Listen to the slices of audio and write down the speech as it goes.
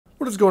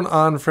What is going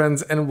on,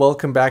 friends, and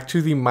welcome back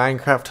to the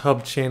Minecraft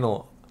Hub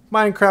channel.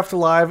 Minecraft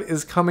Live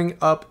is coming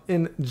up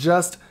in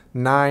just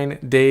 9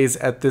 days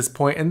at this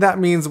point, and that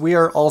means we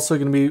are also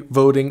going to be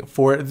voting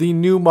for the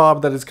new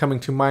mob that is coming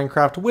to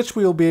Minecraft, which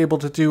we will be able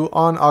to do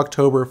on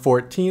October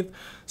 14th.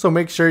 So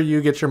make sure you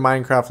get your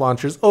Minecraft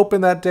launchers open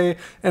that day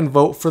and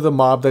vote for the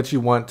mob that you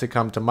want to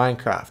come to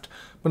Minecraft.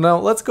 But now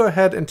let's go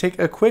ahead and take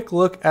a quick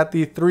look at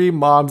the 3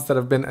 mobs that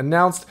have been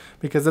announced,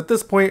 because at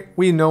this point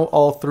we know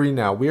all 3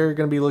 now. We are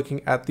going to be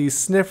looking at the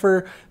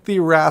sniffer, the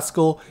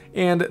rascal,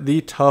 and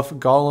the tuff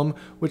golem,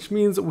 which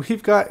means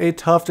we've got a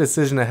tough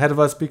decision ahead of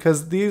us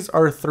because these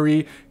are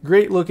 3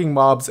 great looking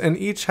mobs and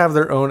each have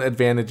their own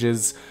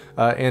advantages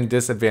and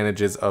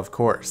disadvantages, of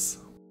course.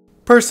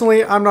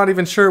 Personally, I'm not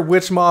even sure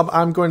which mob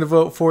I'm going to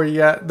vote for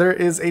yet. There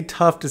is a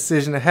tough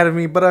decision ahead of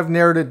me, but I've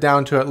narrowed it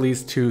down to at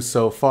least 2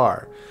 so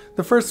far.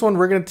 The first one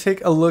we're going to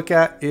take a look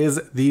at is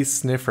the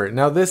sniffer.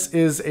 Now this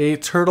is a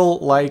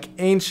turtle-like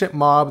ancient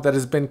mob that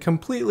has been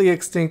completely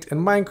extinct in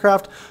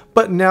Minecraft,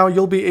 but now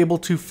you'll be able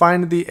to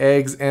find the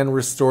eggs and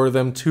restore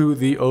them to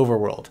the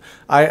overworld.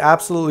 I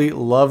absolutely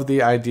love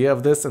the idea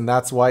of this, and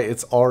that's why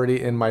it's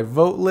already in my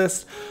vote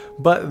list.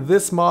 But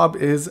this mob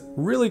is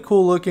really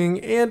cool looking,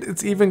 and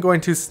it's even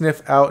going to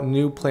sniff out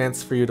new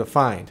plants for you to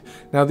find.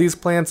 Now these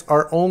plants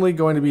are only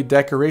going to be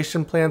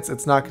decoration plants.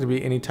 It's not going to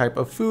be any type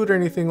of food or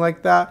anything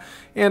like that.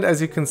 And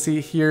as you can see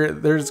here,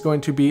 there's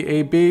going to be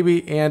a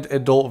baby and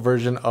adult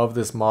version of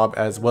this mob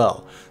as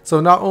well.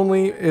 So not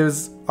only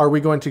are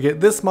we going to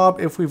get this mob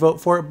if we vote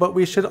for it, but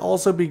we should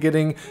also be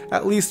getting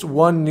at least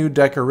 1 new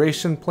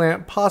decoration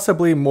plant,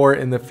 possibly more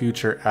in the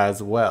future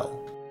as well.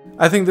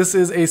 I think this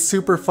is a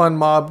super fun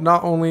mob,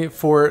 not only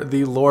for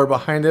the lore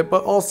behind it,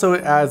 but also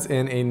it adds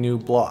in a new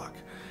block.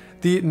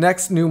 The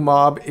next new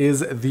mob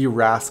is the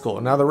rascal.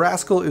 Now the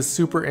rascal is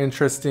super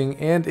interesting,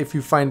 and if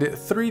you find it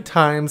 3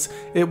 times,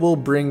 it will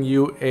bring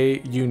you a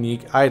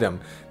unique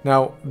item.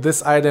 Now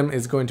this item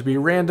is going to be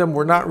random.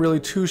 We're not really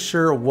too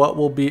sure what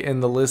will be in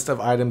the list of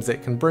items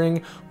it can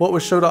bring. What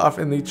was showed off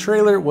in the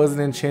trailer was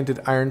an enchanted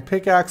iron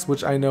pickaxe,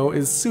 which I know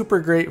is super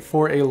great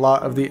for a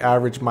lot of the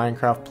average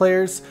Minecraft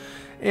players.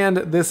 And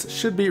this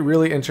should be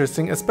really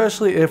interesting,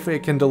 especially if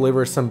it can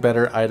deliver some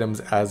better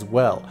items as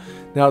well.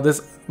 Now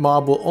this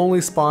mob will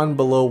only spawn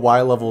below Y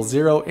level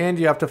 0, and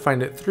you have to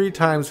find it 3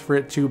 times for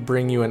it to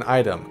bring you an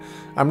item.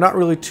 I'm not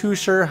really too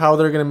sure how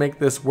they're going to make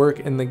this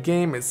work in the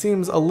game. It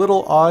seems a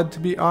little odd,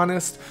 to be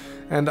honest,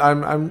 and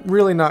I'm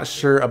really not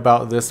sure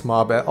about this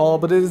mob at all,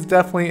 but it is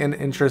definitely an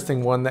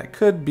interesting one that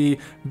could be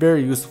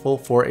very useful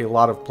for a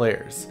lot of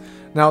players.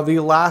 Now the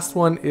last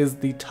one is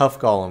the tuff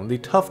golem. The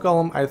tuff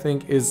golem I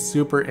think is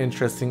super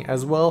interesting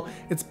as well.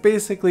 It's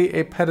basically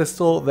a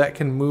pedestal that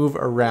can move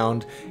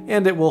around,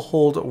 and it will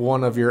hold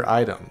one of your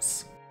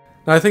items.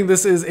 Now I think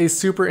this is a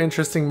super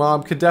interesting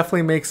mob, could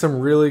definitely make some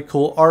really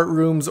cool art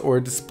rooms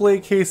or display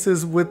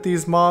cases with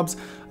these mobs,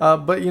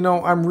 but you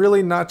know, I'm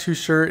really not too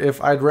sure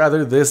if I'd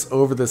rather this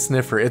over the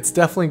sniffer. It's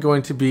definitely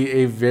going to be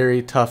a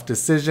very tough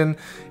decision,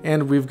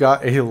 and we've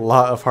got a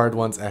lot of hard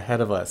ones ahead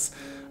of us.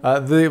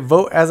 The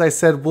vote, as I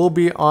said, will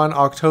be on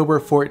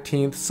October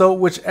 14th, so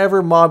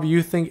whichever mob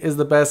you think is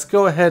the best,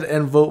 go ahead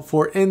and vote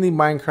for in the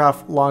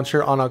Minecraft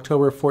launcher on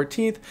October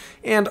 14th,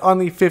 and on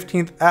the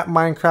 15th at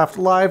Minecraft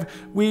Live,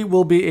 we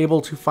will be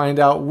able to find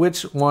out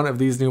which one of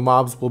these new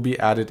mobs will be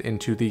added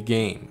into the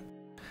game.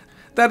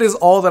 That is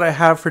all that I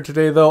have for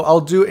today, though.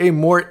 I'll do a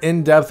more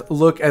in-depth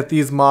look at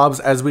these mobs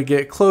as we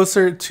get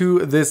closer to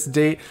this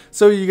date,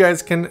 so you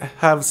guys can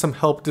have some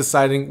help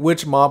deciding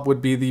which mob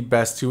would be the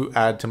best to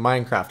add to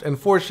Minecraft.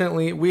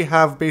 Unfortunately, we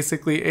have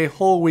basically a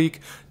whole week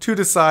to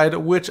decide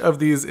which of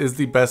these is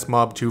the best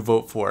mob to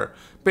vote for.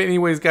 But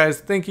anyways, guys,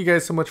 thank you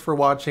guys so much for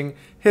watching.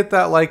 Hit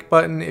that like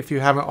button if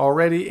you haven't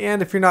already,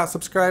 and if you're not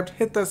subscribed,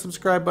 hit that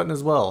subscribe button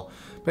as well.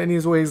 But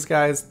anyways,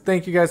 guys,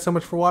 thank you guys so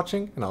much for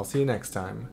watching, and I'll see you next time.